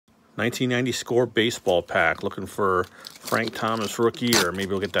1990 Score baseball pack. Looking for Frank Thomas rookie, or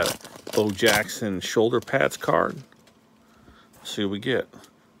maybe we'll get that Bo Jackson shoulder pads card. Let's see what we get.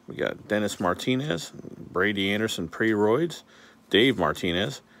 We got Dennis Martinez, Brady Anderson pre-roids, Dave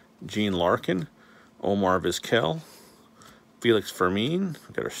Martinez, Gene Larkin, Omar Vizquel, Felix Fermin.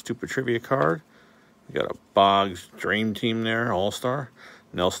 We got our stupid trivia card. We got a Boggs Dream Team there, All-Star.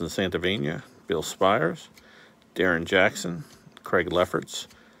 Nelson Santavania, Bill Spires, Darren Jackson, Craig Lefferts,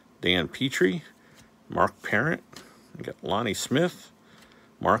 Dan Petrie, Mark Parent. We got Lonnie Smith,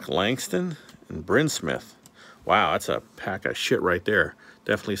 Mark Langston, and Bryn Smith. Wow, that's a pack of shit right there.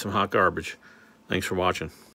 Definitely some hot garbage. Thanks for watching.